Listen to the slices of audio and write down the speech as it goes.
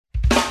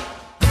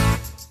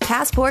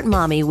Passport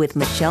Mommy with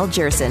Michelle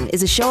Jerson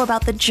is a show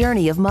about the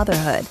journey of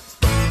motherhood.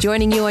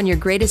 Joining you on your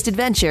greatest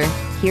adventure,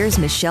 here's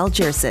Michelle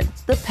Jerson,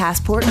 the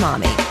Passport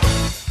Mommy.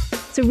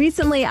 So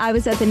recently I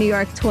was at the New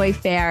York Toy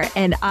Fair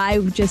and I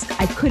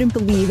couldn't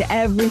believe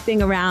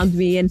everything around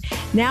me. And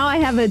now I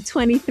have a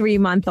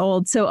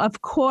 23-month-old. So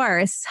of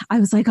course I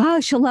was like,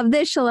 oh, she'll love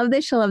this. She'll love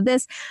this. She'll love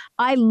this.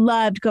 I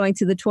loved going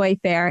to the Toy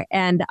Fair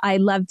and I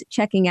loved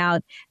checking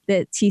out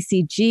the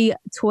TCG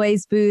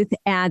Toys booth.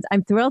 And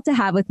I'm thrilled to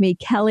have with me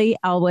Kelly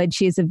Elwood.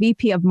 She is a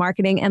VP of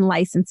Marketing and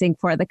Licensing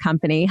for the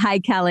company. Hi,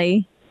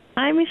 Kelly.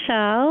 Hi,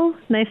 Michelle.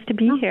 Nice to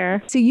be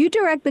here. So you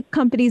direct the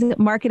company's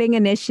marketing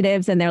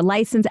initiatives and their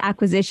license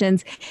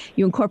acquisitions.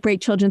 You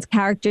incorporate children's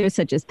characters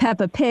such as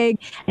Peppa Pig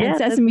and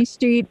Sesame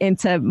Street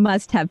into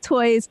must-have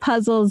toys,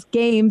 puzzles,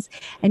 games.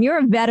 And you're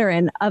a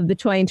veteran of the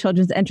toy and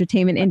children's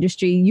entertainment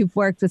industry. You've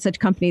worked with such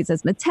companies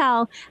as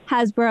Mattel,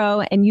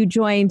 Hasbro, and you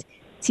joined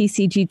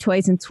TCG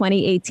Toys in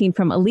 2018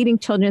 from a leading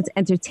children's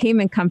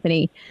entertainment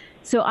company.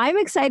 So I'm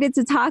excited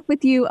to talk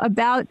with you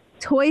about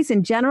toys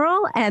in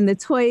general and the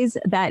toys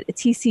that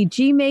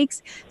TCG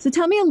makes. So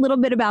tell me a little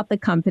bit about the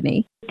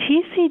company.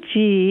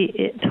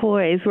 TCG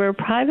Toys, we're a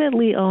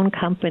privately owned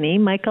company.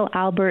 Michael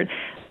Albert,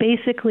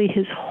 basically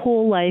his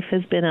whole life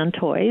has been on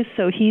toys.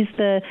 So he's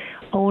the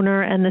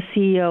owner and the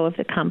CEO of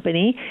the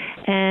company.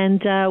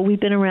 And we've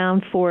been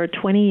around for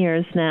 20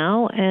 years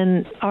now.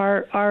 And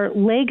our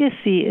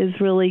legacy is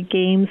really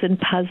games and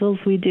puzzles.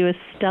 We do a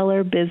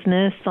stellar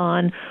business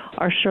on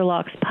our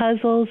Sherlock's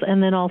puzzles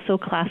and then also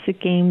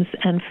classic games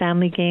and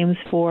family games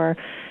for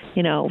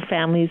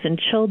families and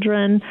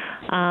children.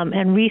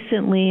 And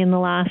recently, in the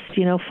last,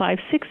 5-6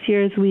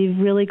 years, we've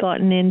really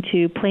gotten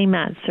into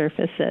playmat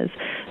surfaces.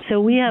 So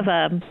we have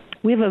a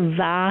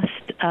vast,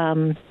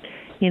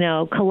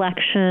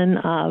 collection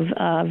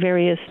of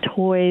various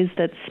toys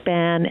that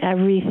span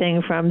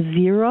everything from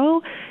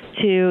zero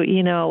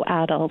to,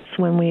 adults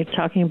when we're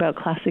talking about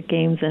classic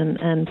games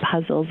and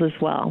puzzles as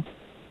well.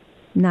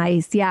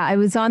 Nice. Yeah, I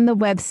was on the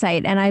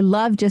website and I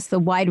love just the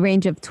wide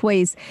range of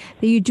toys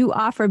that you do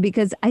offer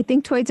because I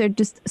think toys are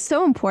just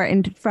so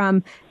important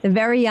from the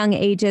very young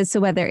ages. So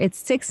whether it's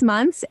 6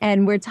 months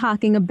and we're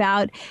talking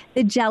about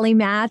the jelly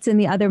mats and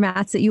the other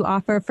mats that you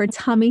offer for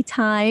tummy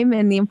time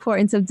and the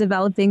importance of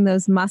developing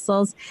those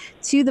muscles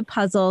to the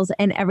puzzles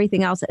and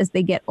everything else as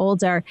they get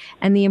older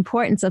and the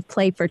importance of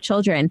play for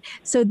children.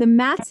 So the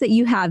mats that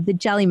you have, the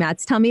jelly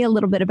mats, tell me a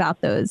little bit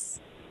about those.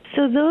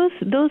 So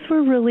those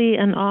were really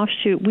an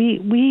offshoot.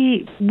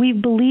 We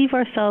believe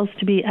ourselves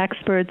to be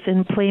experts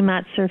in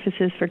playmat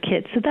surfaces for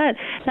kids. So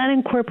that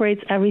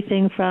incorporates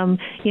everything from,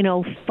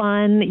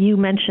 fun. You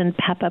mentioned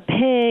Peppa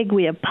Pig.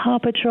 We have Paw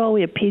Patrol.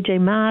 We have PJ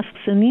Masks.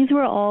 And these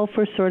were all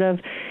for sort of,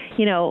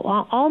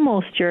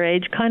 almost your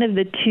age, kind of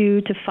the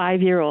 2 to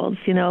 5-year-olds,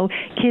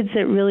 kids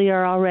that really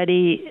are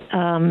already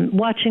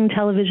watching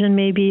television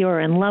maybe or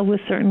in love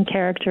with certain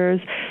characters.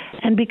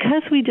 And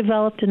because we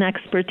developed an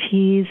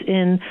expertise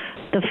in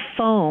the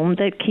foam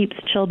that keeps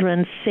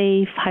children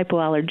safe,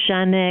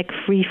 hypoallergenic,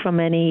 free from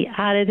any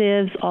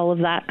additives, all of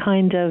that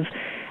kind of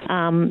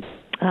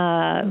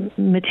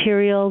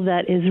material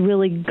that is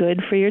really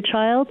good for your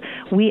child,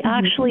 we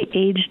actually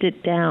aged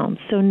it down.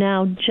 So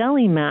now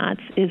Jelly Mats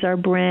is our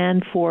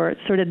brand for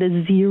sort of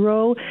the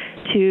 0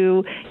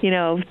 to,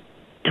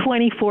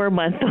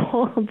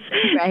 24-month-olds.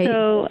 Right.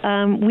 So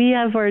we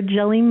have our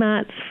Jelly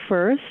Mats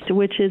First,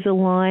 which is a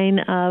line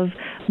of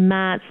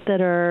mats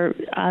that are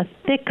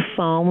thick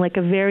foam, like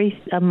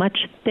a much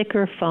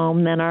thicker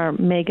foam than our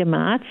Mega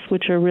Mats,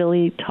 which are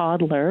really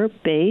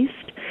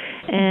toddler-based.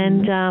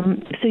 And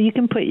so you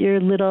can put your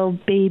little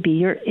baby,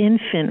 your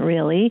infant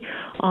really,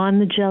 on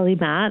the jelly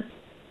mat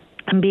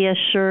and be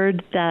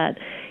assured that,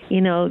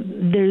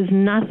 there's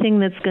nothing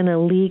that's going to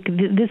leak.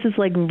 This is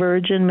like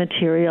virgin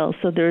material,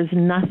 so there's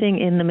nothing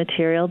in the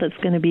material that's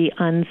going to be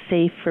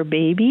unsafe for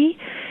baby.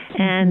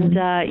 And,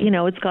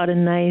 it's got a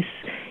nice,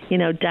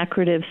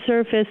 decorative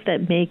surface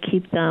that may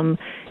keep them,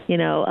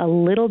 a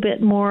little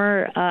bit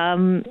more,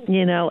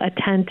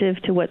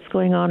 attentive to what's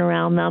going on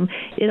around them.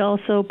 It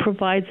also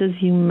provides, as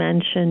you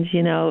mentioned,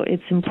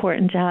 it's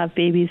important to have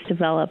babies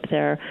develop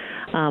their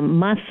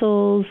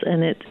muscles,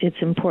 and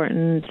it's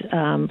important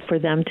for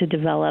them to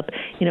develop,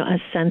 a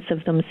sense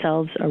of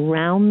themselves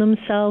around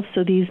themselves.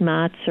 So these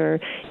mats are,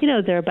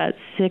 they're about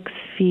 6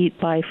 feet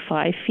by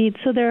 5 feet,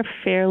 so they're a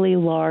fairly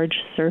large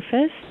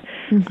surface.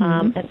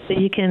 And so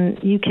you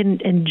can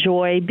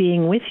enjoy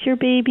being with your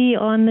baby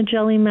on the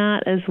jelly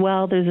mat as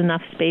well. There's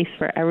enough space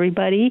for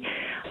everybody.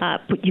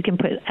 You can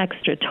put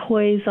extra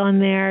toys on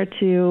there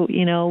to,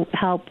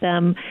 help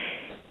them,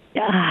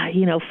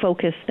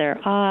 focus their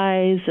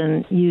eyes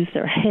and use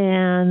their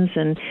hands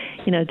and,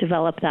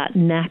 develop that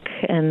neck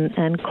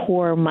and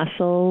core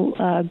muscle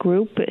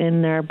group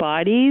in their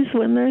bodies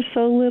when they're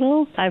so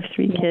little. I have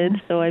 3 kids,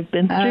 so I've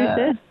been through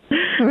this.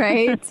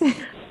 Right.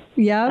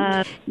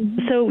 Yeah.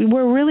 So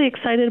we're really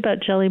excited about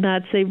jelly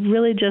mats. They've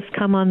really just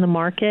come on the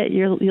market.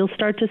 You'll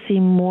start to see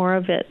more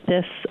of it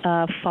this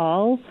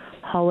fall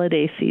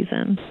holiday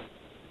season.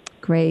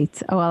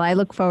 Great. Oh, well, I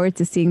look forward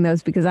to seeing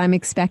those because I'm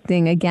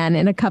expecting again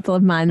in a couple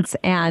of months.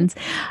 And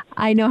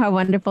I know how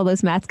wonderful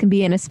those mats can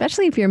be. And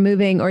especially if you're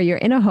moving or you're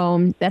in a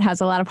home that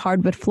has a lot of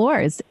hardwood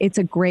floors, it's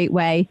a great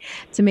way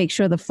to make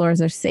sure the floors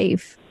are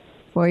safe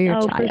for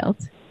your child.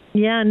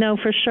 Yeah, no,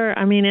 for sure.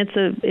 I mean, it's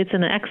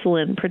an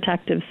excellent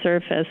protective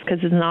surface because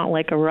it's not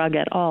like a rug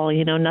at all.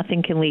 You know,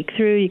 nothing can leak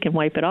through. You can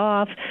wipe it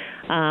off.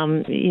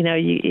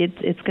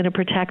 It's going to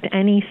protect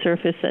any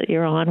surface that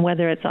you're on,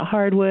 whether it's a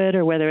hardwood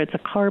or whether it's a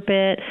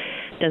carpet.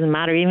 Doesn't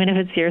matter, even if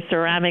it's your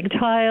ceramic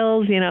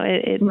tiles. You know,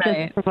 it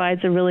just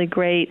provides a really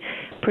great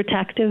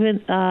protective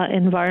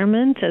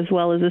environment as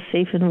well as a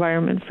safe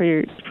environment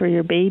for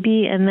your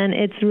baby. And then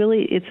it's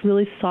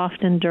really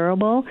soft and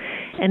durable.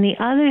 And the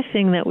other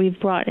thing that we've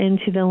brought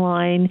into the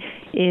line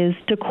is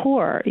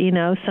decor. You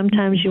know,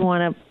 sometimes you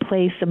want to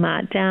place a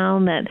mat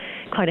down that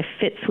kind of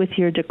fits with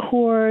your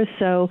decor.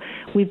 So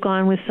we've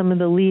gone with some of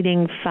the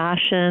leading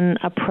fashion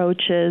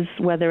approaches,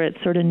 whether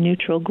it's sort of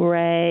neutral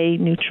gray,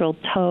 neutral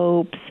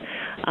taupes,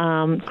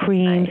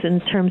 creams in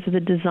terms of the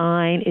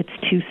design. It's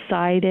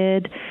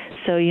two-sided.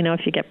 So, you know,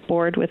 if you get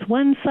bored with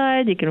one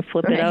side, you can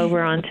flip it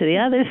over onto the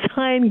other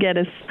side and get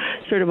a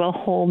sort of a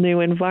whole new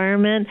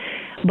environment.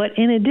 But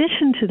in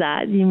addition to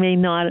that, you may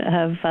not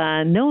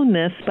have known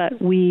this, but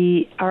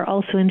we are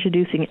also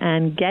introducing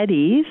Anne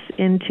Geddes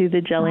into the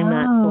Jelly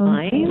Mat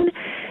line.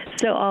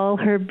 So all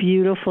her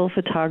beautiful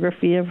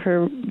photography of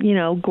her, you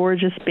know,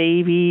 gorgeous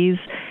babies.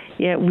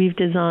 Yeah, we've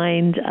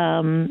designed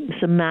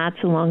some mats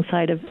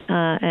alongside of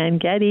Anne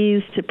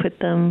Geddes to put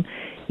them,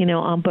 you know,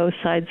 on both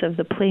sides of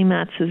the play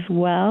mats as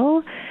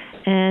well.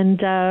 And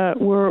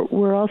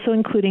we're also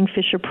including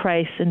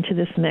Fisher-Price into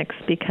this mix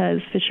because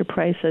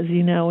Fisher-Price, as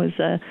you know, is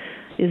a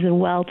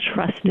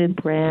well-trusted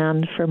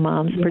brand for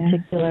moms,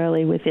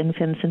 particularly with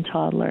infants and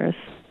toddlers.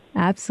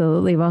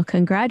 Absolutely. Well,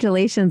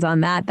 congratulations on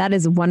that. That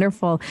is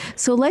wonderful.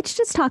 So let's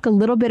just talk a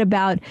little bit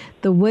about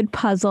the wood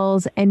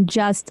puzzles and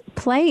just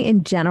play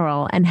in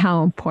general and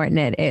how important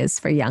it is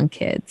for young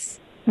kids.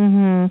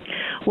 Mm-hmm.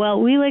 Well,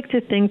 we like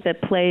to think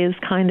that play is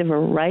kind of a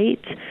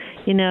right.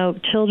 You know,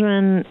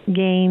 children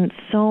gain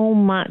so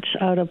much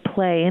out of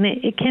play, and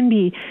it can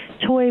be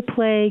toy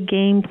play,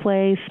 game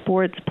play,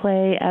 sports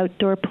play,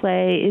 outdoor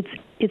play.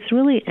 It's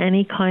really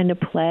any kind of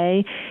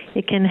play.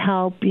 It can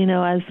help, you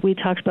know, as we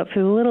talked about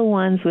for the little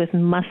ones with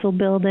muscle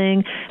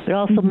building, but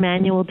also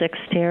manual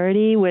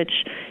dexterity, which,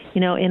 you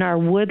know, in our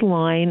wood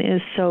line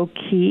is so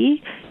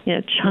key. You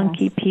know,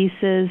 chunky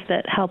pieces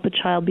that help a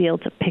child be able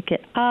to pick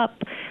it up.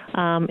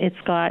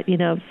 It's got, you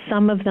know,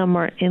 some of them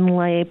are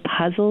inlay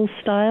puzzle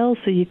style,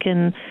 so you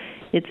can,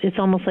 it's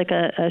almost like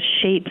a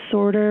shape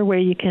sorter where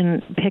you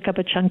can pick up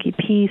a chunky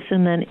piece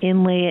and then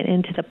inlay it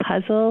into the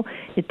puzzle.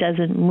 It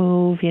doesn't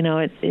move, you know,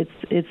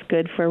 it's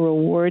good for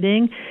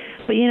rewarding.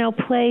 But, you know,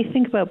 play,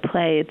 think about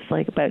play. It's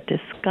like about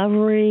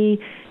discovery,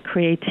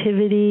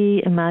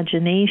 creativity,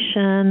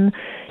 imagination.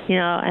 You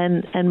know,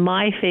 and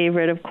my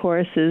favorite, of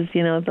course, is,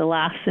 you know, the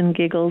laughs and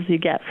giggles you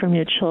get from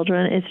your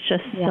children. It's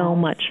just so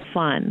much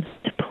fun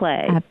to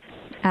play.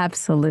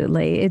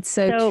 Absolutely. It's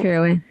so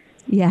true.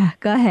 Yeah,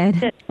 go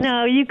ahead.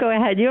 No, you go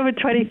ahead. You have a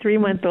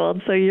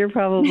 23-month-old, so you're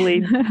probably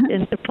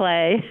into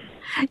play.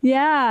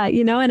 Yeah,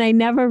 you know, and I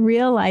never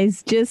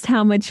realized just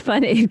how much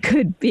fun it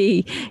could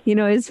be, you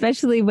know,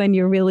 especially when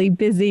you're really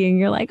busy and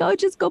you're like, oh,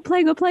 just go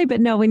play. But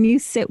no, when you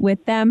sit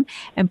with them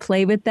and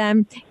play with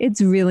them,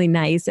 it's really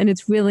nice. And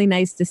it's really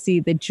nice to see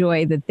the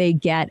joy that they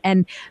get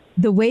and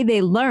the way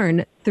they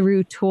learn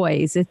through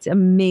toys. It's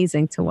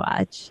amazing to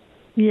watch.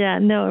 Yeah,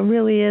 no, it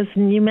really is.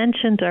 And you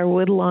mentioned our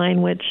wood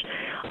line, which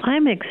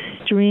I'm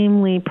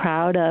extremely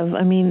proud of.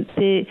 I mean,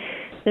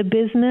 the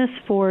business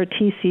for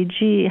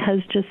TCG has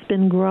just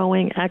been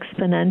growing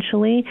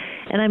exponentially,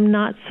 and I'm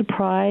not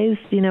surprised,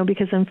 you know,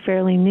 because I'm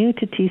fairly new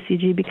to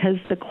TCG, because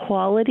the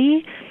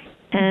quality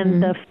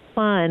and the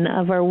fun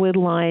of our wood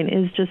line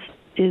is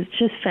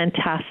just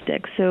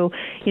fantastic. So,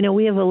 you know,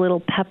 we have a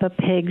little Peppa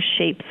Pig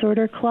shape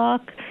sorter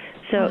clock.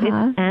 So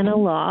it's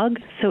analog.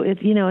 So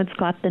it's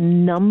got the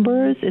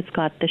numbers, it's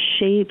got the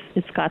shapes,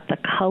 it's got the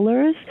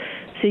colors.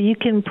 So you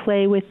can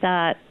play with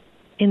that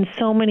in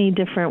so many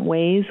different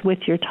ways with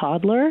your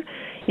toddler,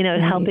 you know,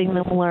 helping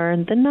them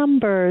learn the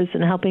numbers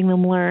and helping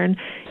them learn,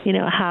 you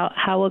know,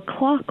 how a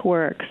clock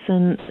works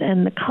and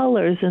the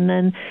colors. And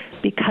then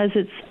because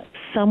it's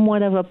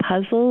somewhat of a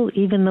puzzle,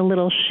 even the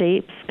little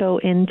shapes go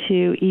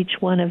into each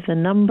one of the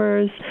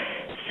numbers.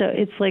 So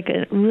it's like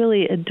a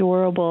really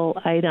adorable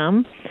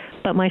item.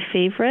 But my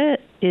favorite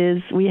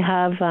is we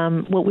have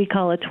what we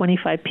call a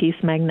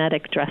 25-piece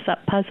magnetic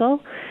dress-up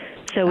puzzle.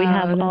 So we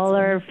have all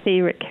our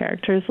favorite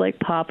characters like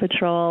Paw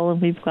Patrol,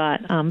 and we've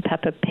got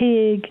Peppa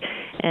Pig,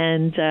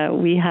 and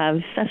we have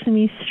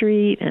Sesame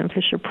Street and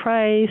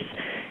Fisher-Price,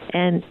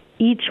 and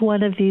each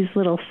one of these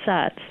little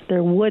sets,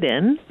 they're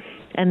wooden,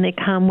 and they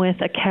come with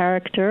a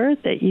character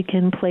that you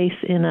can place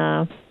in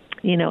a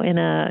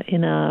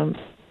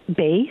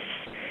base.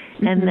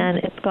 And then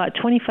it's got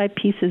 25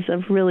 pieces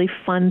of really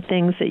fun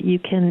things that you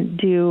can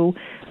do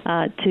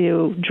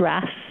to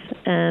dress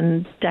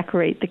and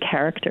decorate the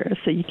characters.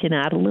 So you can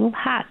add a little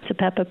hat to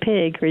Peppa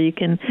Pig, or you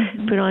can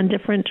put on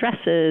different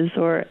dresses,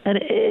 and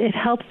it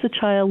helps the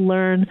child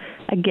learn,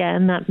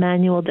 again, that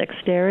manual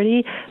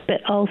dexterity,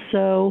 but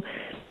also,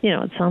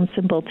 it sounds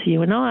simple to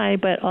you and I,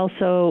 but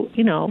also,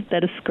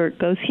 that a skirt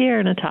goes here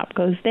and a top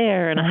goes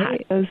there and a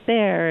hat goes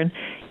there, and,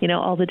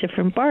 all the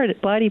different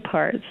body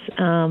parts.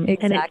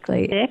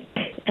 Exactly. And it's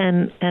thick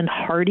and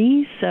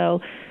hardy.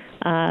 So,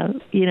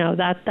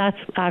 that's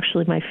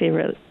actually my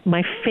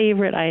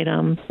favorite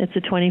item. It's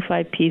a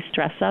 25-piece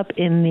dress up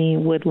in the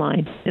wood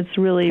line. It's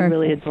really,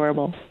 really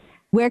adorable.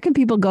 Where can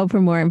people go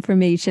for more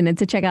information and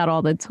to check out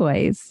all the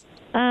toys?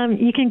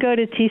 You can go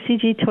to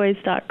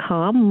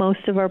tcgtoys.com.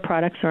 Most of our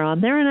products are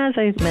on there. And as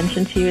I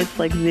mentioned to you, it's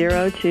like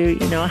 0 to,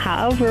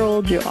 however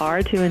old you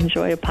are to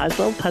enjoy a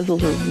puzzle.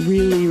 Puzzles are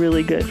really,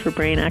 really good for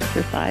brain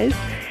exercise.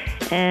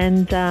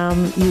 And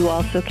you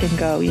also can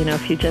go,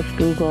 if you just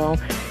Google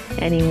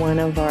any one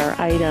of our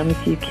items,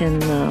 you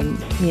can,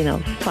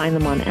 find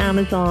them on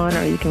Amazon,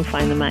 or you can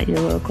find them at your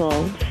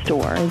local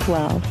store as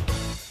well.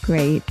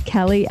 Great.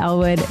 Kelly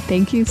Elwood,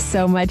 thank you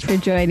so much for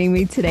joining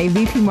me today.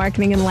 VP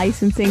Marketing and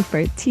Licensing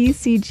for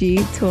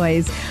TCG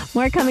Toys.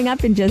 More coming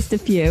up in just a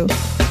few.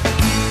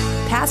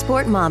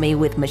 Passport Mommy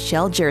with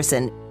Michelle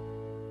Jerson.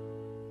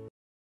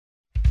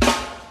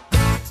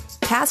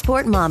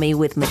 Passport Mommy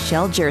with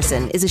Michelle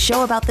Jerson is a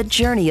show about the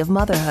journey of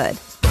motherhood.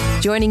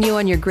 Joining you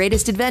on your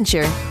greatest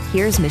adventure,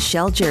 here's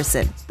Michelle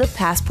Jerson, the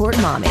Passport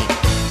Mommy.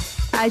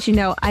 As you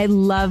know, I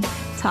love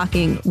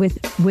talking with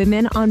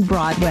women on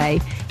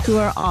Broadway who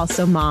are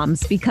also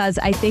moms, because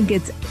I think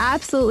it's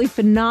absolutely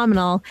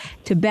phenomenal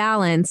to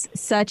balance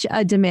such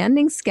a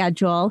demanding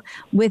schedule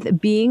with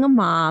being a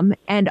mom.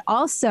 And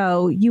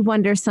also, you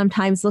wonder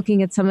sometimes,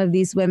 looking at some of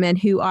these women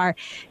who are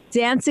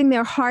dancing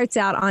their hearts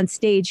out on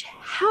stage,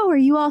 how are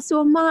you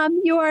also a mom?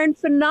 You are in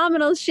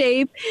phenomenal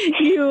shape.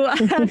 You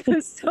have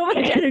so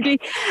much energy.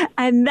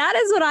 And that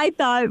is what I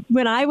thought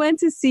when I went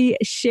to see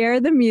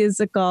Cher the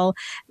musical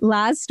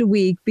last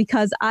week,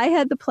 because I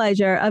had the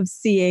pleasure of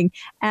seeing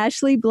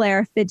Ashley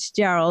Blair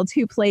Fitzgerald,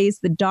 who plays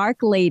the Dark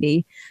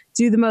Lady,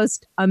 do the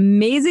most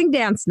amazing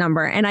dance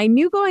number. And I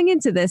knew going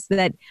into this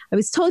that I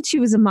was told she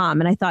was a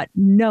mom. And I thought,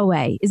 no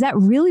way. Is that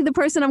really the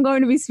person I'm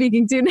going to be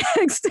speaking to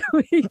next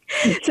week?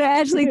 So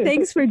Ashley,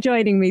 thanks for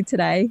joining me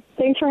today.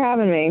 Thanks for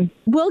having me.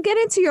 We'll get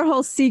into your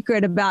whole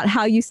secret about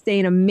how you stay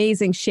in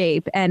amazing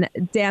shape and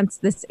dance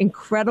this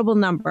incredible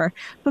number.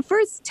 But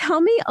first, tell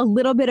me a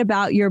little bit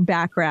about your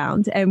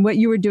background and what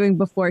you were doing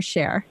before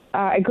Cher.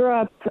 I grew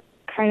up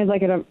kind of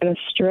like in a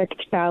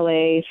strict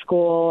ballet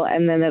school,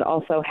 and then it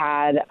also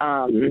had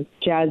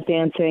jazz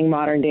dancing,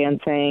 modern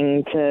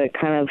dancing to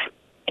kind of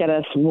get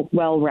us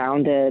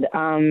well-rounded.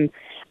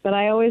 But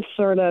I always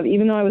sort of,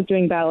 even though I was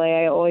doing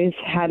ballet, I always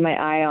had my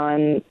eye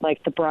on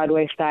like the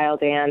Broadway style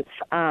dance.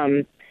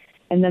 And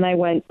then I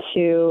went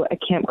to a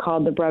camp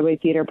called the Broadway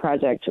Theater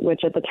Project,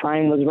 which at the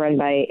time was run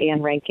by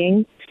Anne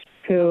Ranking,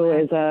 who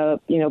is a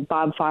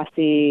Bob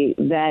Fosse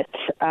vet.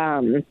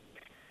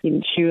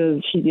 She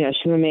was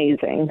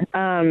amazing.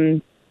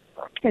 And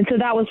so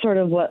that was sort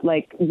of what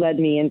led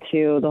me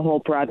into the whole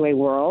Broadway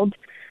world.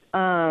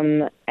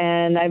 And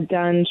I've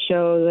done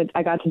shows.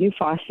 I got to do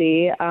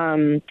Fosse.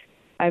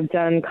 I've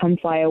done Come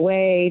Fly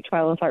Away,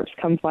 Twyla Tharp's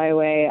Come Fly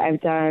Away. I've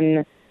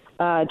done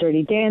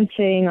Dirty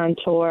Dancing on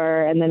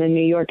tour. And then in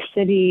New York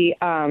City,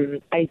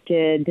 I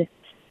did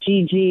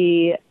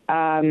Gigi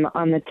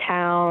on The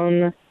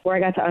Town, where I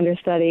got to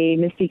understudy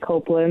Misty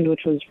Copeland,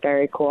 which was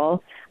very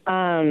cool.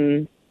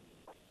 And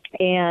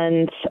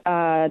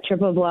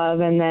Trip of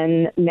Love, and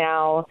then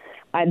now,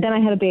 then I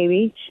had a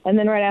baby, and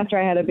then right after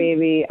I had a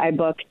baby, I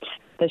booked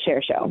the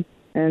Cher show,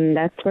 and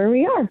that's where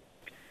we are.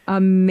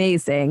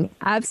 Amazing.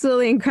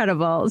 Absolutely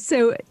incredible.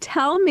 So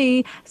tell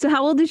me,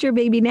 how old is your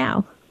baby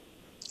now?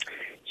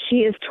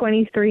 She is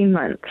 23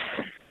 months.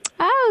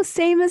 Oh,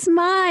 same as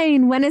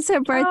mine. When is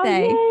her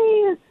birthday?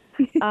 Oh,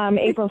 yay.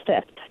 April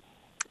 5th.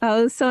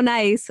 Oh, so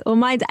nice.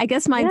 Well, I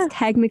guess mine's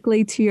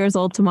technically 2 years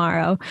old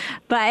tomorrow,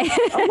 but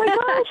oh my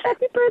gosh,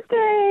 happy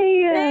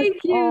birthday.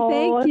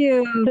 Thank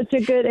you. Such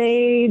a good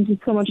age.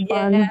 It's so much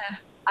fun.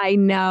 I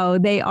know.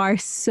 They are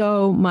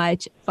so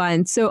much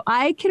fun. So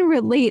I can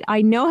relate.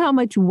 I know how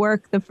much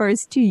work the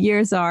first 2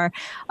 years are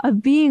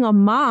of being a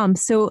mom.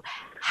 So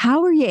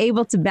how are you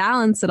able to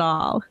balance it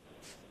all?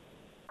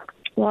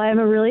 Well, I have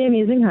a really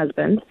amazing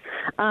husband.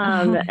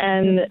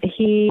 And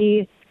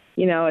he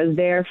is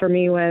there for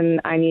me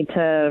when I need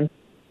to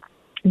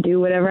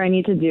do whatever I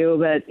need to do.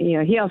 But,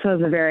 he also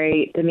has a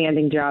very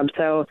demanding job.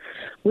 So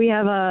we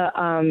have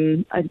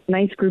a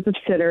nice group of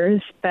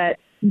sitters that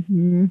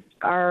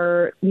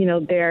are,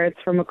 there.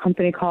 It's from a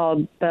company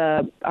called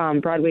the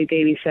Broadway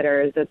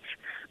Babysitters. It's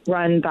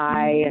run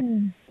by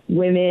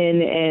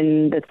women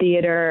in the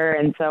theater.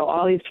 And so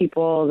all these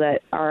people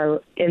that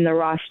are in the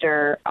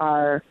roster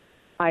are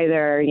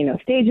either,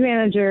 stage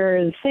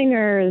managers,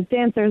 singers,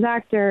 dancers,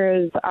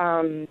 actors,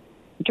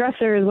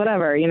 dressers,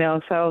 whatever,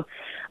 so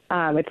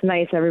it's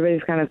nice.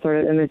 Everybody's kind of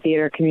sort of in the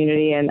theater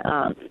community, and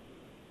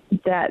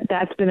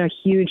that's been a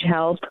huge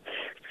help,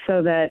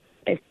 so that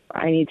if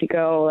I need to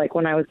go, like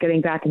when I was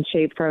getting back in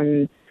shape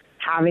from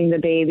having the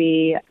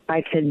baby,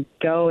 I could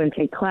go and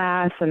take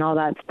class and all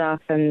that stuff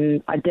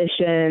and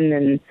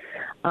audition.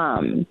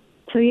 And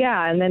so,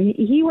 yeah, and then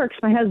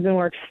my husband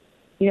works,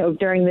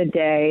 during the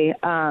day.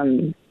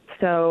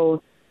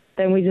 So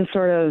then we just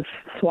sort of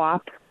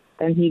swap,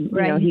 and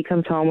he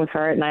comes home with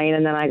her at night,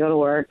 and then I go to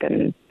work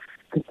and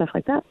stuff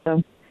like that.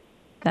 So.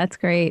 That's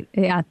great.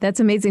 Yeah, that's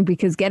amazing,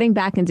 because getting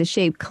back into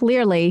shape,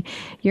 clearly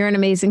you're in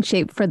amazing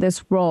shape for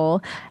this role.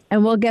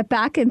 And we'll get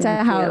back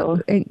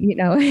into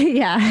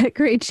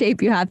great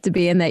shape you have to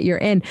be in that you're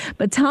in.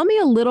 But tell me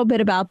a little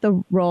bit about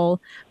the role.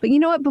 But you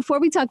know what? Before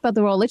we talk about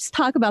the role, let's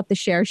talk about the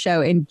Cher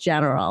show in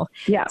general.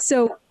 Yeah.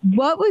 So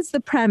what was the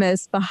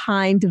premise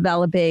behind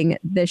developing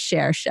the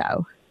Cher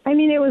show? I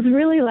mean, it was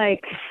really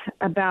like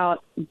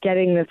about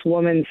getting this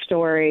woman's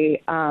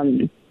story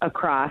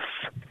across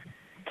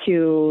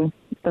to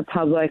the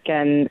public,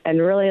 and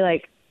really,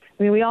 like,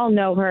 I mean, we all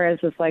know her as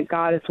this like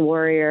goddess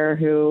warrior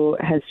who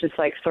has just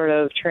like sort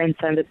of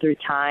transcended through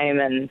time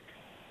and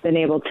been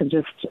able to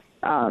just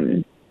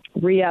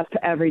re-up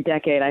every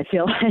decade. I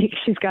feel like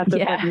she's got this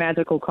like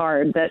magical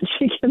card that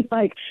she can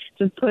like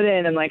just put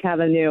in and like have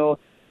a new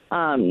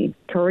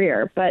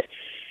career. But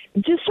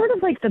just sort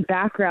of like the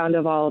background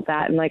of all of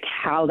that and like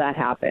how that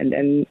happened,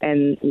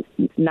 and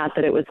not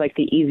that it was like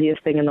the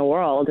easiest thing in the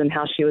world, and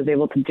how she was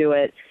able to do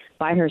it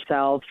by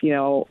herself,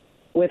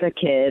 with a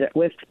kid,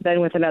 with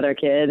another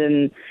kid,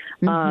 and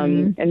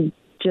and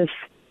just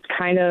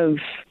kind of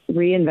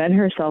reinvent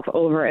herself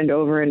over and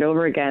over and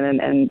over again,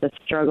 and the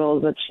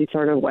struggles that she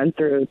sort of went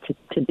through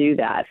to do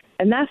that.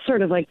 And that's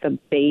sort of like the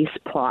base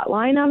plot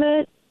line of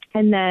it.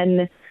 And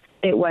then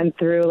it went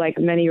through like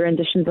many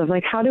renditions of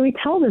like, how do we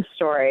tell this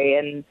story?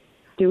 And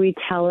do we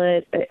tell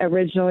it?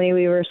 Originally,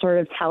 we were sort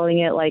of telling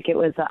it like it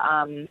was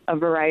a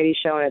variety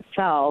show in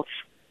itself,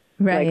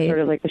 right? Like sort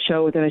of like the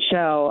show within a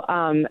show.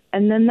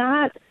 And then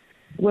that,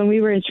 when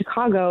we were in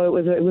Chicago, it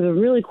was a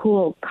really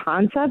cool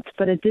concept,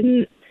 but it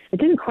didn't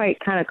quite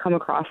kind of come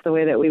across the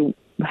way that we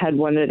had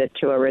wanted it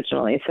to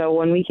originally. So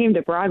when we came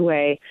to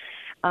Broadway,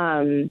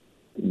 then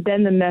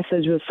the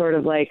message was sort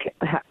of like,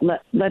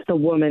 let the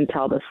woman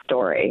tell the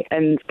story.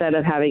 And instead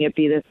of having it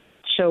be this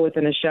show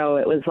within a show,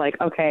 it was like,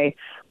 okay,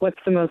 what's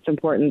the most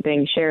important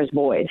thing? Cher's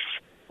voice.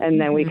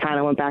 And then we kind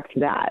of went back to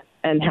that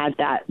and had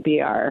that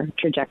be our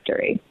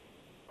trajectory.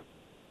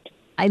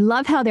 I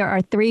love how there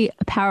are three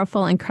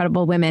powerful,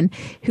 incredible women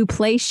who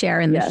play Cher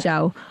in the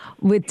show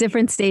with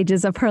different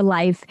stages of her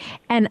life.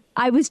 And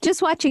I was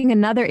just watching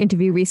another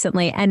interview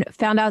recently and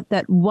found out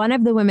that one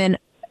of the women,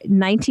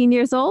 19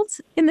 years old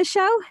in the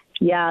show.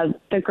 Yeah,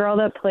 the girl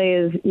that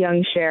plays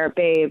young Cher,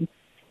 Babe,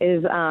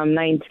 is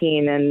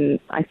 19, and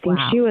I think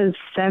she was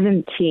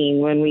 17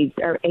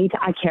 or 8,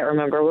 I can't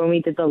remember, when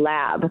we did the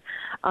lab.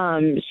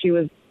 She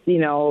was,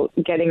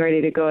 getting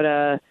ready to go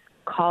to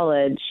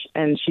college,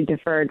 and she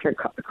deferred for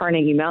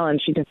Carnegie Mellon.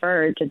 She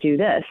deferred to do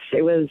this.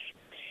 It was,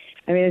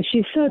 I mean,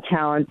 she's so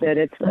talented.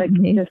 It's like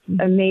just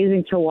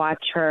amazing to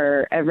watch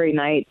her every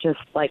night, just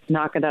like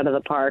knock it out of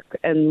the park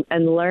and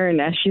learn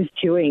as she's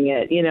doing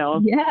it,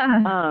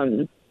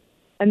 Yeah.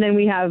 And then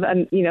we have,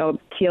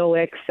 Teal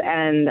Wicks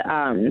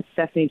and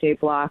Stephanie J.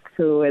 Block,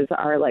 who is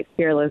our like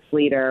fearless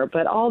leader.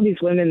 But all these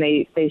women,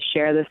 they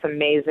share this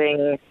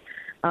amazing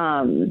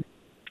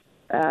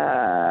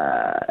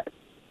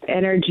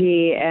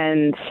energy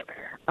and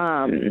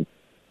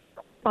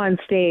on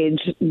stage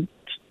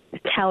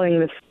telling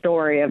the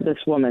story of this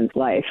woman's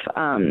life.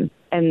 And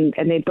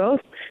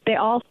they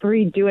all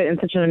three do it in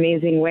such an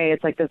amazing way.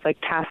 It's like this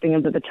like passing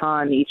of the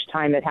baton each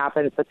time it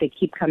happens, but they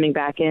keep coming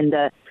back in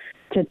to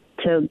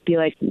be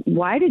like,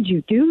 why did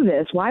you do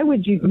this? Why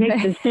would you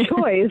make this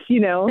choice?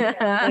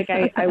 Like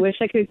I wish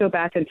I could go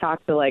back and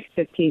talk to like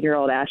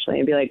 15-year-old Ashley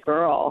and be like,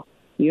 girl,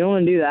 you don't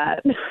want to do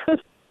that.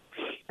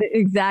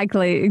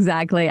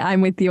 Exactly. I'm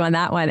with you on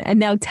that one. And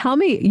now tell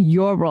me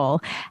your role,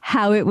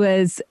 how it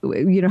was,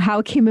 how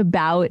it came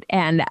about,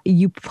 and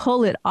you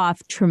pull it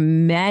off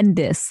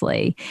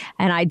tremendously.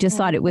 And I just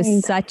thought it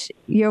was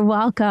you're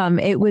welcome.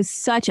 It was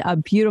such a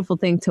beautiful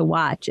thing to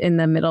watch in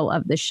the middle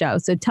of the show.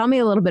 So tell me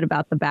a little bit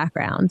about the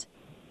background.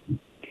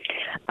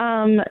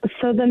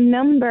 So the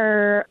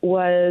number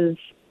was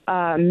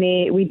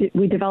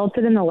we developed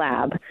it in the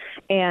lab,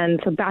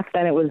 and so back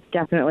then it was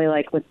definitely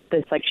like with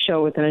this like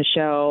show within a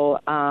show,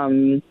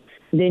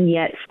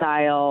 vignette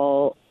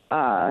style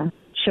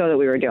show that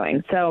we were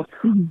doing. So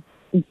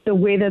the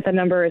way that the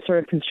number is sort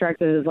of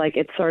constructed is like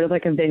it's sort of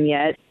like a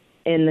vignette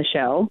in the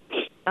show,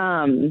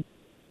 and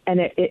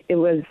it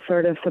was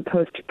sort of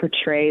supposed to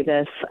portray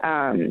this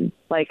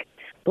like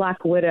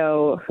Black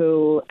Widow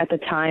who at the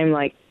time,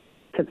 like,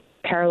 to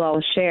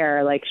parallel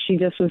Cher, like she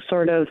just was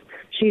sort of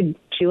she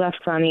left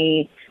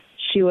Sonny.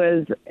 She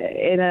was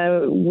in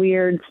a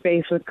weird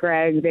space with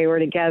Greg. They were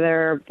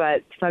together,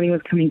 but Sonny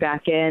was coming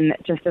back in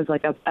just as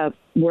like a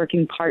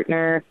working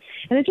partner.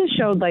 And it just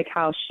showed like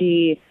how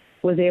she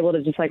was able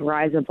to just like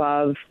rise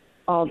above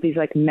all of these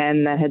like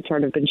men that had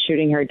sort of been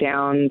shooting her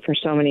down for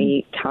so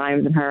many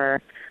times in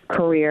her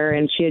career,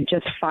 and she had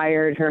just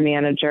fired her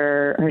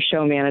manager, her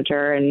show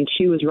manager, and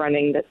she was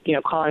running the, you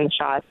know, calling the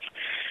shots.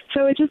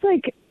 So it's just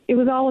like, it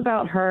was all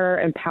about her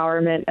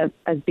empowerment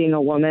as being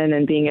a woman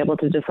and being able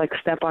to just like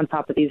step on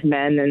top of these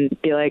men and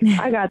be like,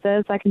 I got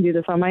this, I can do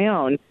this on my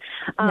own.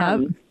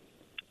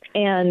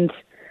 And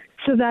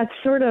so that's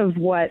sort of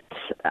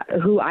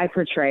who I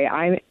portray.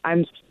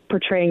 I'm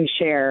portraying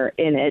Cher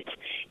in it,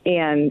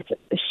 and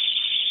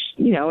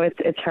you know,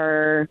 it's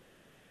her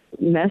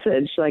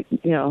message, like,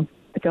 you know,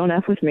 don't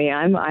F with me.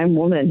 I'm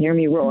woman. Hear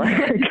me roar,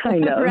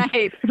 kind of.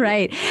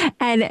 Right.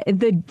 And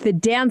the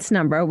dance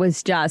number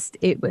was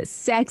it was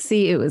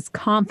sexy. It was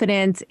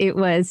confident. It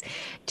was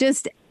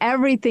just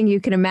everything you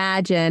can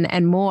imagine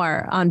and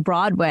more on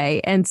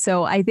Broadway. And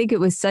so I think it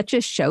was such a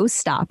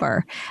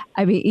showstopper.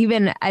 I mean,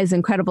 even as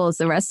incredible as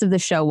the rest of the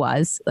show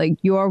was, like,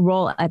 your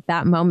role at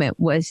that moment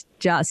was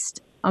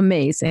just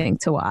amazing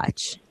to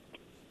watch.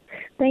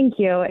 Thank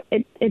you.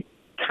 It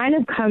kind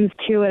of comes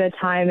to at a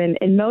time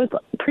in most,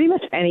 pretty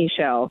much any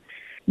show,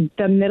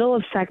 the middle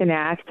of second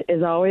act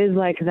is always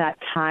like that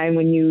time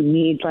when you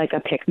need like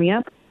a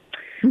pick-me-up.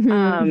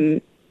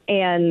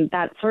 And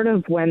that's sort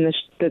of when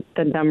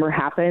the number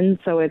happens.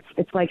 So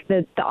it's like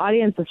the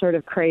audience is sort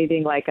of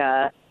craving like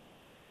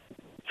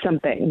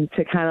something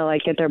to kind of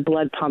like get their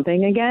blood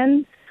pumping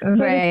again.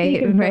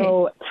 Right.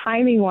 So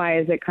timing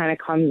wise, it kind of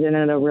comes in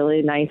at a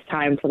really nice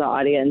time for the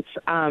audience.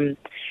 And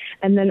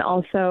then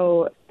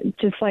also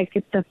just like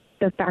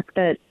the fact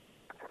that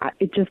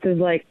it just is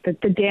like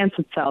the dance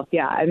itself.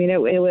 Yeah. I mean, it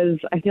was,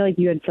 I feel like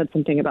you had said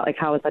something about like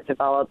how was that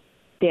developed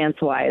dance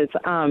wise.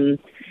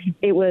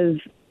 It was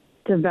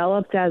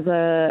developed as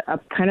a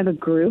kind of a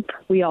group.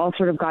 We all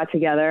sort of got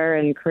together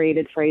and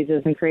created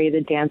phrases and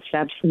created dance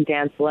steps and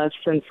dance lifts.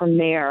 And from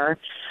there,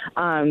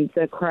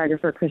 the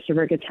choreographer,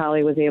 Christopher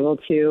Gattelli, was able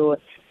to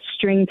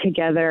string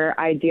together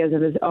ideas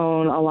of his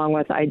own along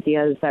with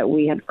ideas that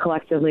we had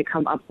collectively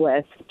come up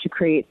with to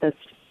create this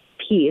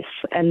piece,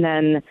 and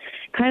then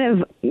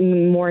kind of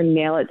more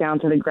nail it down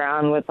to the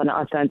ground with an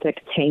authentic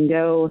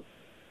tango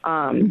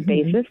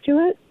basis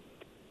to it.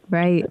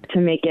 Right. To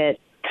make it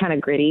kind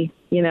of gritty,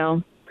 you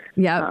know?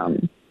 Yeah.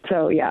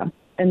 So, yeah.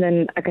 And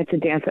then I got to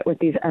dance it with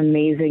these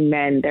amazing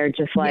men. They're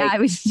just like... Yeah, I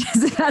was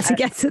just about to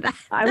get to that.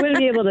 I wouldn't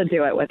be able to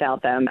do it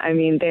without them. I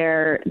mean,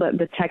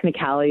 the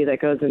technicality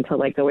that goes into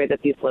like the way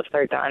that these lifts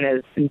are done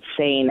is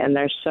insane. And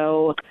they're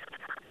so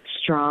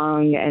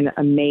strong and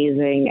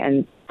amazing,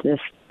 and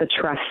just the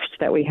trust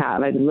that we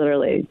have. I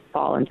literally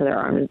fall into their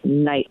arms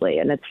nightly,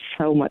 and it's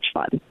so much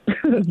fun.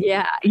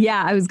 Yeah.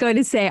 I was going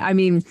to say, I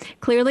mean,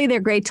 clearly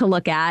they're great to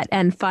look at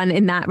and fun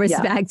in that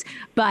respect. Yeah.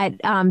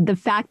 But the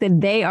fact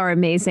that they are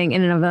amazing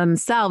in and of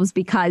themselves,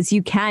 because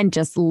you can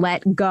just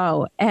let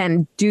go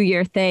and do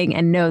your thing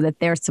and know that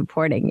they're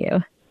supporting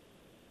you.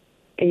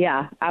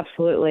 Yeah,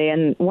 absolutely.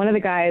 And one of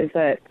the guys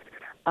that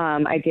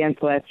I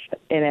danced with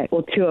in it,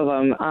 well, two of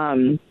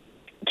them,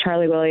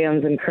 Charlie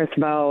Williams and Chris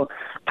Bowe,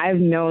 I've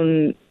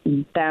known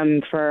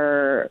them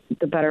for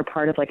the better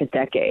part of like a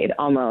decade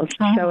almost.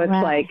 So it's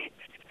like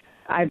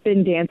I've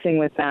been dancing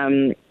with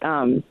them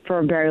for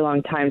a very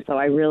long time. So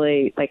I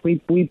really like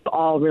we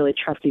all really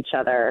trust each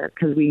other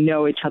because we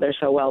know each other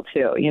so well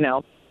too, you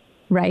know?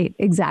 Right,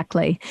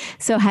 exactly.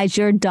 So has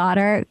your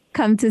daughter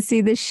come to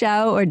see the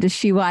show, or does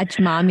she watch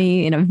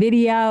Mommy in a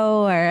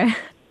video, or?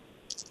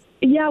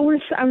 Yeah,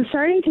 I'm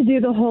starting to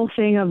do the whole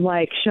thing of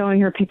like showing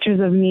her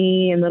pictures of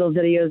me and little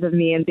videos of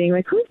me and being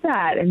like, who's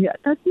that? And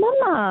that's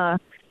Mama,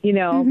 you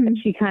know, and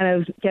she kind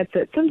of gets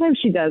it. Sometimes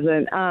she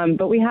doesn't,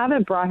 but we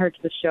haven't brought her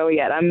to the show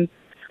yet. I'm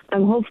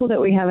hopeful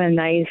that we have a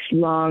nice,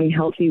 long,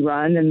 healthy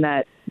run, and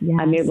that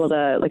I'm able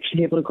to, like,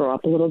 she's able to grow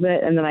up a little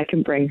bit, and then I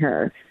can bring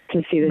her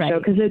to see the show.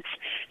 Because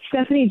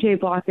Stephanie J.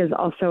 Block is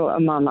also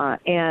a mama,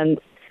 and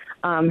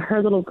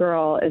her little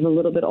girl is a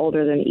little bit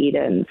older than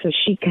Eden, so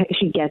she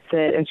gets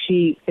it, and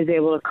she is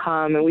able to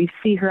come, and we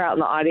see her out in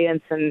the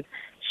audience, and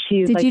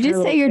she's. Did you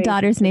just say your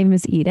daughter's name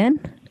is Eden?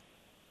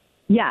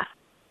 Yeah.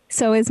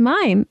 So is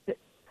mine. No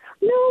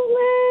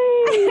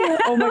way!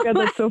 Oh my God,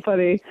 that's so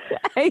funny.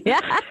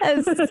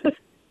 Yes.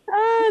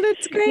 Oh,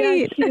 that's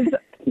great.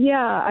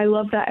 Yeah, I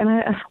love that,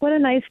 and what a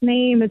nice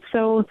name. It's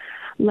so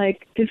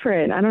like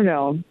different. I don't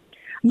know.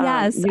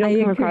 Yes, you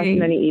don't come across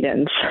many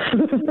Edens.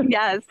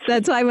 Yes,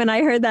 that's why when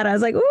I heard that, I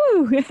was like,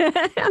 "Ooh,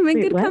 I'm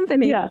in good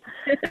company." Yeah,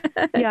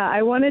 yeah.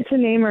 I wanted to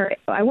name her.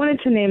 I wanted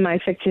to name my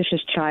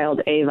fictitious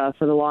child Ava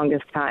for the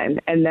longest time,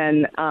 and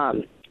then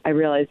I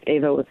realized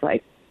Ava was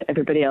like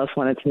everybody else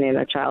wanted to name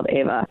their child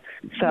Ava.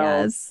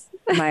 So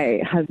my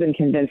husband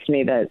convinced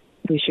me that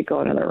we should go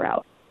another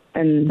route,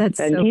 and that's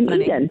then so came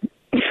funny. Eden.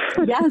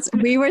 Yes,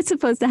 we were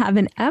supposed to have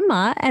an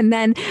Emma, and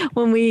then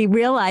when we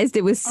realized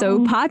it was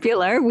so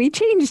popular, we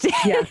changed it.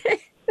 Yeah.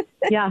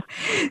 Yeah.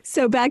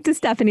 So back to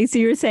Stephanie. So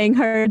you were saying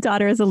her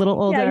daughter is a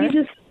little older.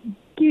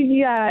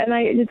 Yeah, and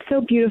it's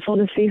so beautiful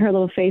to see her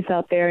little face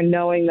out there,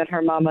 knowing that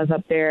her mama's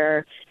up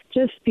there,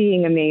 just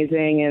being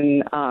amazing,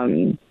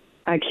 and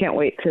I can't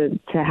wait to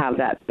have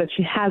that. But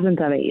she hasn't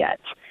done it yet.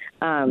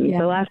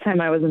 The last time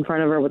I was in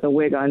front of her with a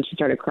wig on, she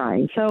started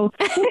crying. So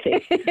we'll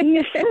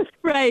see.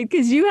 Right,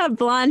 because you have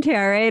blonde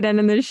hair, right? And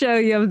in the show,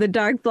 you have the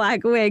dark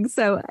black wig.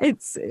 So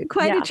it's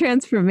quite a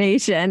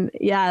transformation.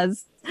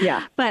 Yes.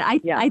 Yeah. But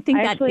I think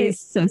that is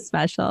so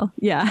special.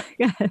 Yeah.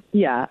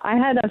 Yeah. I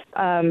had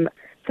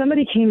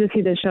somebody came to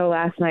see the show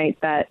last night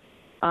that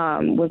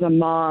was a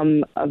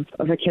mom of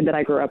a kid that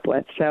I grew up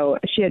with. So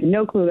she had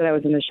no clue that I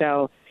was in the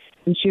show.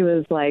 And she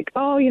was like,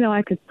 oh,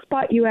 I could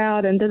spot you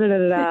out and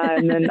da-da-da-da-da.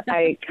 And then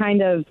I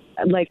kind of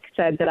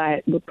said that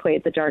I would play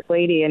the Dark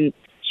Lady. And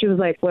she was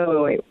like,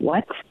 wait,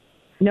 what?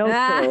 No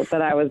clue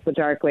that I was the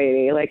Dark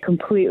Lady,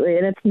 completely.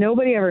 And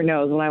nobody ever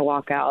knows when I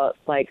walk out,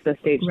 the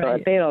stage door.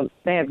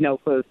 They have no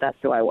clue that's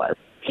who I was.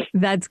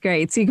 That's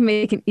great. So you can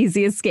make an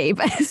easy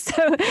escape.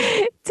 So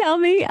tell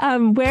me,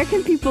 where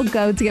can people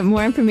go to get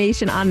more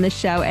information on the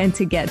show and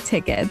to get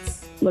tickets?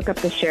 Look up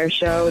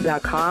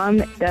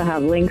theshareshow.com. They'll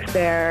have links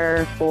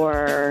there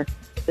for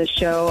the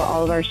show.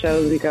 All of our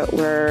shows,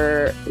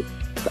 we're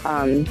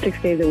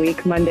 6 days a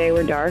week. Monday,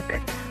 we're dark.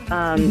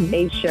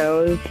 8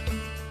 shows.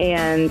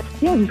 And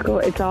just go.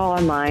 It's all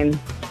online.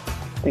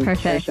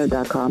 Perfect.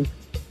 Theshareshow.com.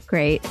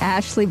 Great.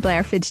 Ashley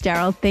Blair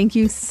Fitzgerald, thank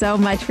you so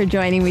much for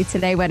joining me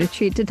today. What a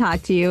treat to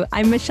talk to you.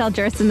 I'm Michelle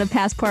Jerson, the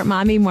Passport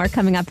Mommy. More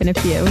coming up in a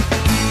few.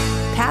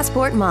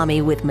 Passport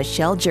Mommy with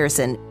Michelle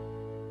Jerson.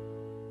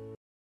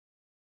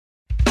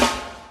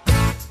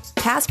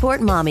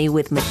 Passport Mommy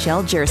with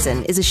Michelle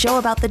Jerson is a show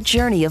about the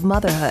journey of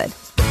motherhood.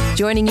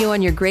 Joining you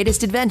on your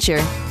greatest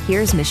adventure,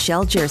 here's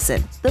Michelle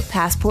Jerson, the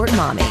Passport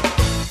Mommy.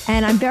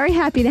 And I'm very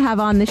happy to have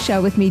on the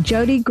show with me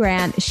Jody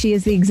Grant. She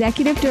is the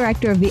executive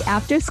director of the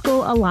After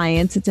School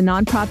Alliance. It's a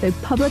nonprofit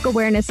public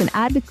awareness and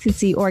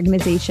advocacy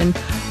organization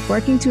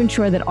working to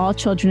ensure that all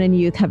children and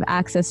youth have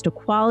access to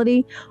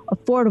quality,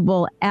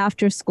 affordable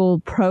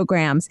after-school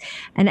programs.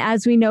 And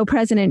as we know,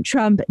 President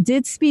Trump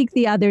did speak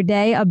the other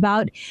day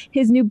about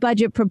his new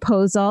budget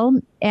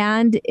proposal,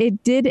 and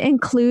it did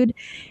include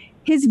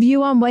his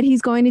view on what he's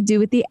going to do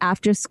with the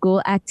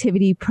after-school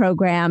activity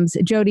programs.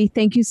 Jody,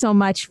 thank you so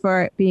much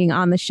for being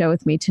on the show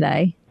with me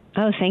today.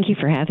 Oh, thank you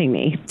for having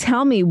me.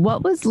 Tell me,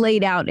 what was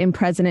laid out in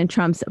President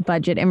Trump's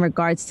budget in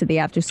regards to the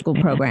after-school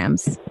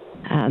programs?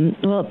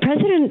 Well,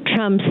 President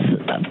Trump's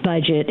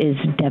budget is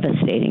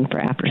devastating for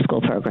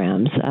after-school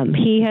programs.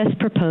 He has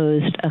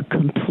proposed a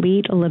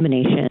complete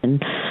elimination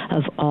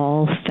of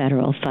all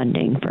federal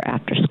funding for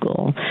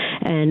after-school.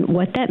 And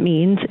what that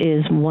means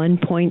is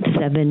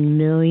 1.7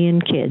 million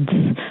kids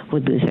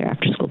would lose their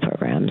after-school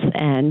programs.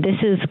 And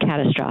this is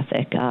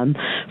catastrophic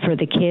for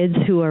the kids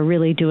who are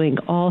really doing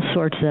all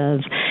sorts of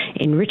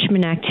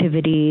enrichment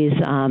activities,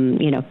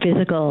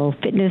 physical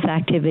fitness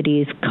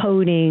activities,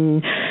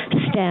 coding,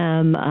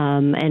 STEM,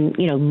 and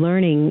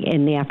learning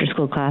in the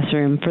after-school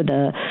classroom for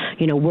the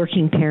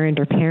working parent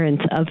or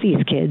parents of these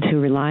kids who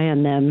rely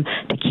on them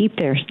to keep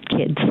their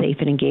kids safe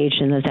and engaged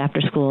in those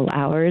after-school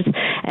hours,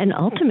 and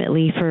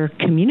ultimately for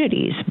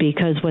communities,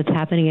 because what's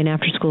happening in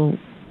after-school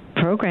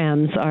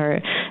programs are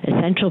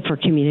essential for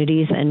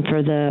communities and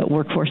for the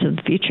workforce of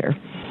the future.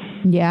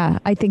 Yeah,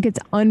 I think it's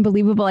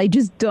unbelievable. I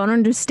just don't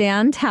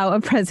understand how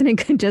a president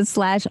could just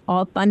slash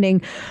all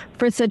funding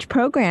for such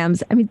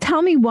programs. I mean,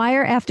 tell me, why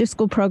are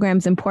after-school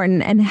programs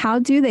important, and how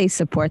do they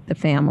support the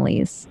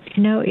families?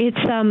 It's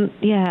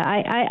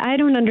I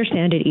don't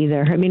understand it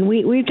either. I mean,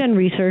 we've done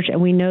research,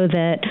 and we know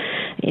that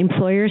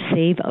employers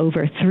save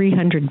over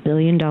 $300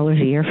 billion a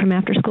year from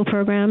after-school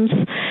programs,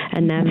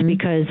 and that's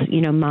because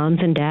moms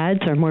and dads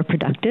are more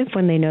productive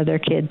when they know their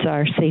kids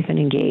are safe and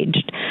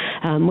engaged.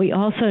 We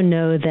also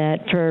know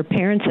that for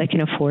parents that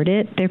can afford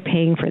it, they're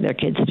paying for their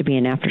kids to be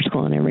in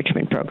after-school and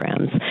enrichment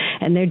programs,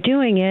 and they're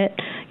doing it,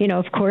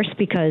 of course,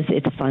 because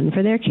it's fun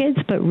for their kids,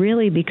 but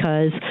really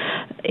because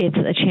it's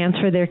a chance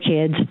for their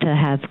kids to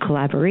have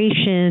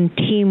collaboration,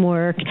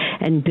 teamwork,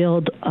 and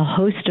build a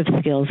host of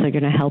skills that are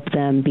going to help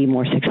them be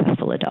more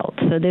successful adults.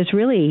 So there's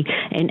really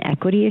an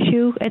equity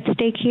issue at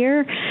stake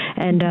here.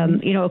 And,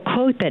 a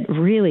quote that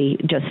really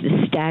just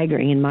is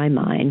staggering in my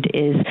mind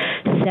is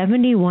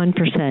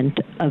 71%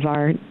 of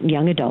our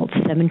young adults,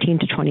 17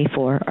 to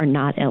 24, are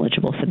not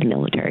eligible for the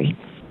military.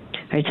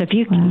 Right, so if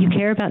you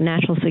care about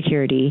national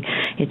security,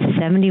 it's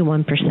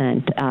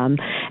 71%.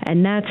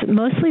 And that's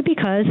mostly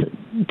because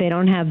they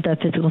don't have the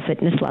physical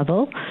fitness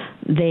level.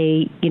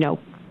 They,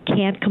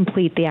 can't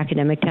complete the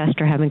academic test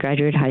or haven't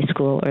graduated high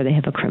school, or they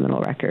have a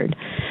criminal record.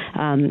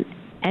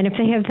 And if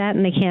they have that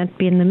and they can't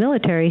be in the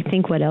military,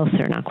 think what else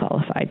they're not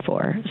qualified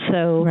for.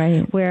 So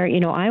where,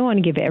 I want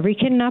to give every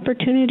kid an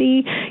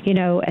opportunity,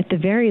 at the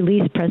very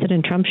least,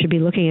 President Trump should be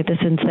looking at this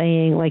and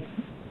saying,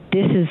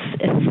 this is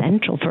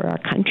essential for our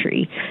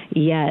country,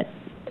 yet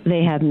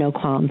they have no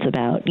qualms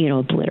about,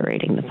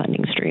 obliterating the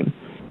funding stream.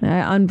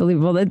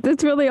 Unbelievable.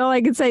 That's really all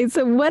I can say.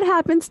 So what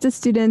happens to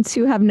students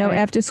who have no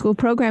after-school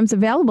programs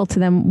available to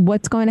them?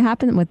 What's going to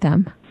happen with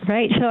them?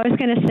 Right. So I was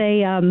going to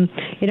say,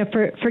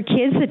 for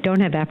kids that don't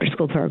have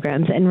after-school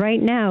programs, and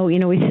right now,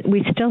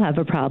 we still have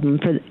a problem.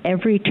 For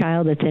every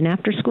child that's in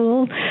after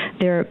school,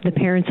 the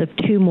parents of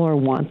two more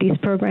want these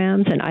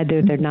programs, and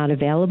either they're not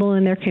available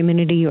in their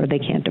community or they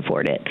can't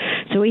afford it.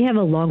 So we have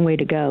a long way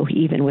to go,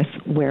 even with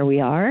where we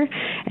are.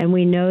 And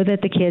we know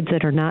that the kids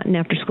that are not in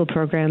after-school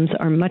programs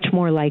are much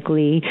more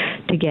likely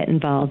to get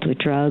involved with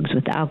drugs,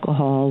 with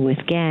alcohol, with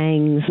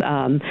gangs.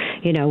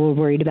 We're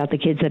worried about the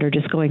kids that are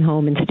just going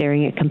home and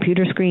staring at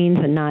computer screens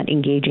and not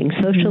engaging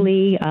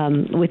socially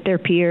with their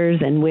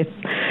peers and with,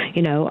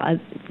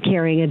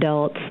 caring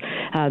adults.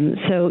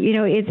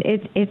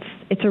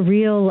 It's a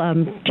real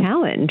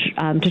challenge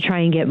to try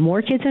and get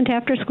more kids into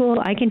after school.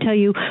 I can tell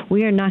you,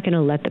 we are not going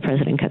to let the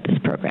president cut this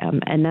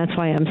program, and that's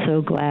why I'm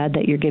so glad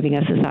that you're giving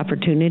us this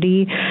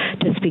opportunity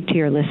to speak to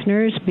your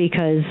listeners,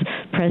 because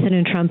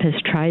President Trump has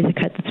tried to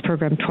cut this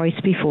program twice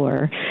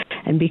before,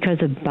 and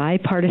because of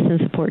bipartisan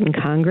support in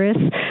Congress,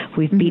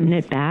 we've beaten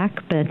it back,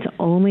 but it's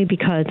only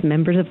because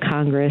members of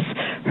Congress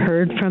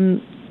heard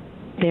from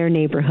their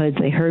neighborhoods,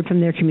 they heard from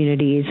their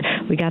communities.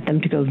 We got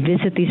them to go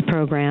visit these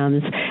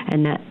programs,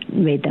 and that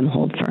made them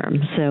hold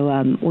firm.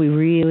 So we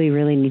really,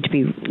 really need to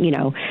be,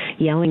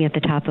 yelling at the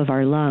top of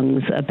our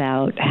lungs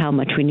about how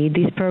much we need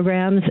these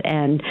programs,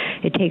 and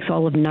it takes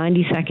all of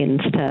 90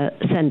 seconds to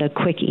send a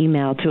quick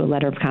email to a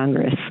letter of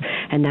Congress,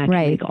 and that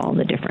can make all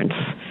the difference.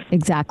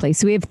 Exactly.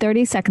 So we have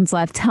 30 seconds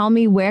left. Tell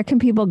me, where can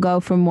people go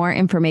for more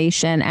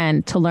information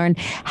and to learn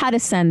how to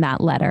send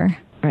that letter?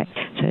 Right.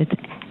 So it's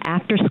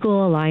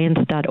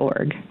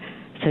afterschoolalliance.org.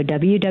 So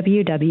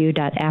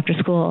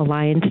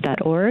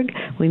www.afterschoolalliance.org.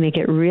 We make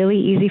it really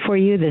easy for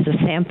you. There's a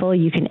sample.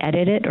 You can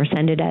edit it or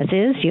send it as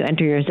is. You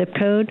enter your zip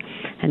code,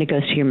 and it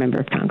goes to your member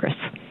of Congress.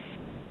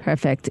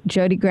 Perfect.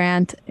 Jody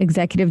Grant,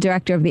 Executive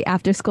Director of the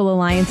After School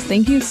Alliance,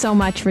 thank you so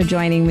much for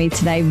joining me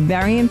today.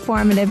 Very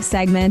informative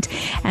segment,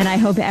 and I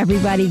hope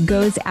everybody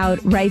goes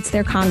out, writes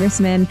their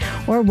congressman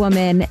or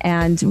woman,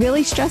 and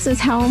really stresses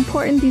how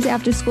important these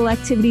after-school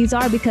activities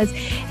are, because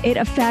it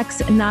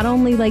affects not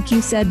only, like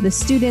you said, the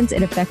students,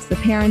 it affects the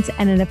parents,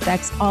 and it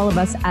affects all of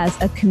us as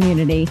a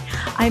community.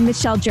 I'm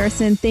Michelle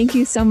Jerson. Thank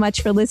you so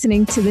much for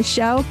listening to the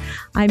show.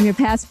 I'm your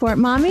Passport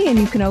Mommy, and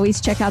you can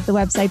always check out the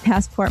website,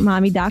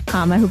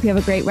 passportmommy.com. I hope you have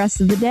a great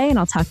rest of the day, and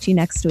I'll talk to you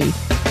next week.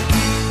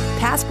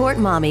 Passport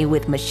Mommy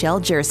with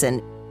Michelle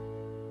Jerson.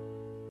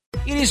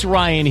 It is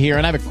Ryan here,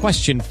 and I have a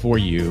question for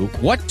you.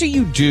 What do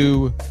you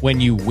do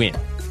when you win?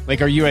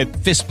 Like, are you a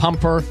fist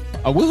pumper,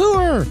 a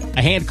woohooer,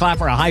 a hand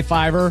clapper, a high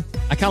fiver?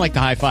 I kind of like the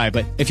high five,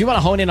 but if you want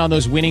to hone in on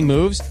those winning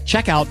moves,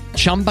 check out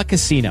Chumba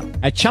Casino.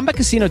 At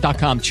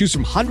ChumbaCasino.com, choose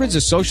from hundreds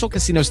of social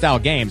casino-style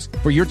games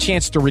for your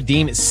chance to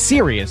redeem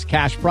serious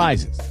cash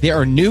prizes. There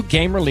are new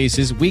game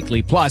releases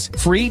weekly, plus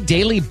free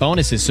daily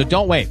bonuses. So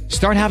don't wait.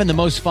 Start having the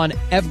most fun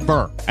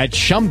ever at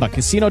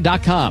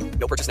ChumbaCasino.com.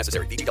 No purchase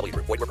necessary. VGW.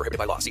 Void where prohibited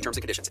by law. See terms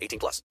and conditions.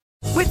 18+.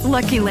 With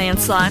Lucky Land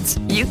Slots,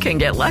 you can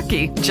get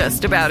lucky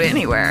just about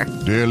anywhere.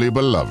 Dearly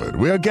beloved,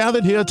 we are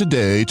gathered here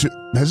today to...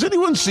 Has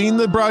anyone seen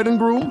the bride and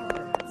groom?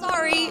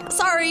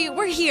 Sorry,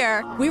 we're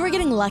here. We were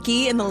getting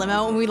lucky in the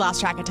limo and we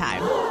lost track of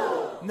time.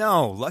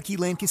 No, Lucky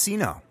Land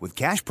Casino, with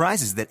cash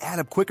prizes that add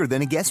up quicker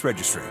than a guest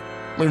registry.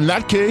 In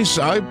that case,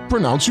 I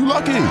pronounce you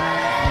lucky.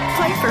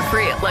 Play for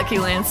free at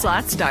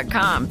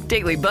LuckyLandSlots.com.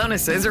 Daily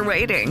bonuses are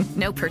waiting.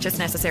 No purchase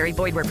necessary.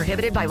 Void where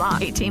prohibited by law.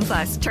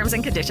 18+. Terms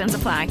and conditions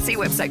apply. See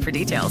website for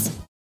details.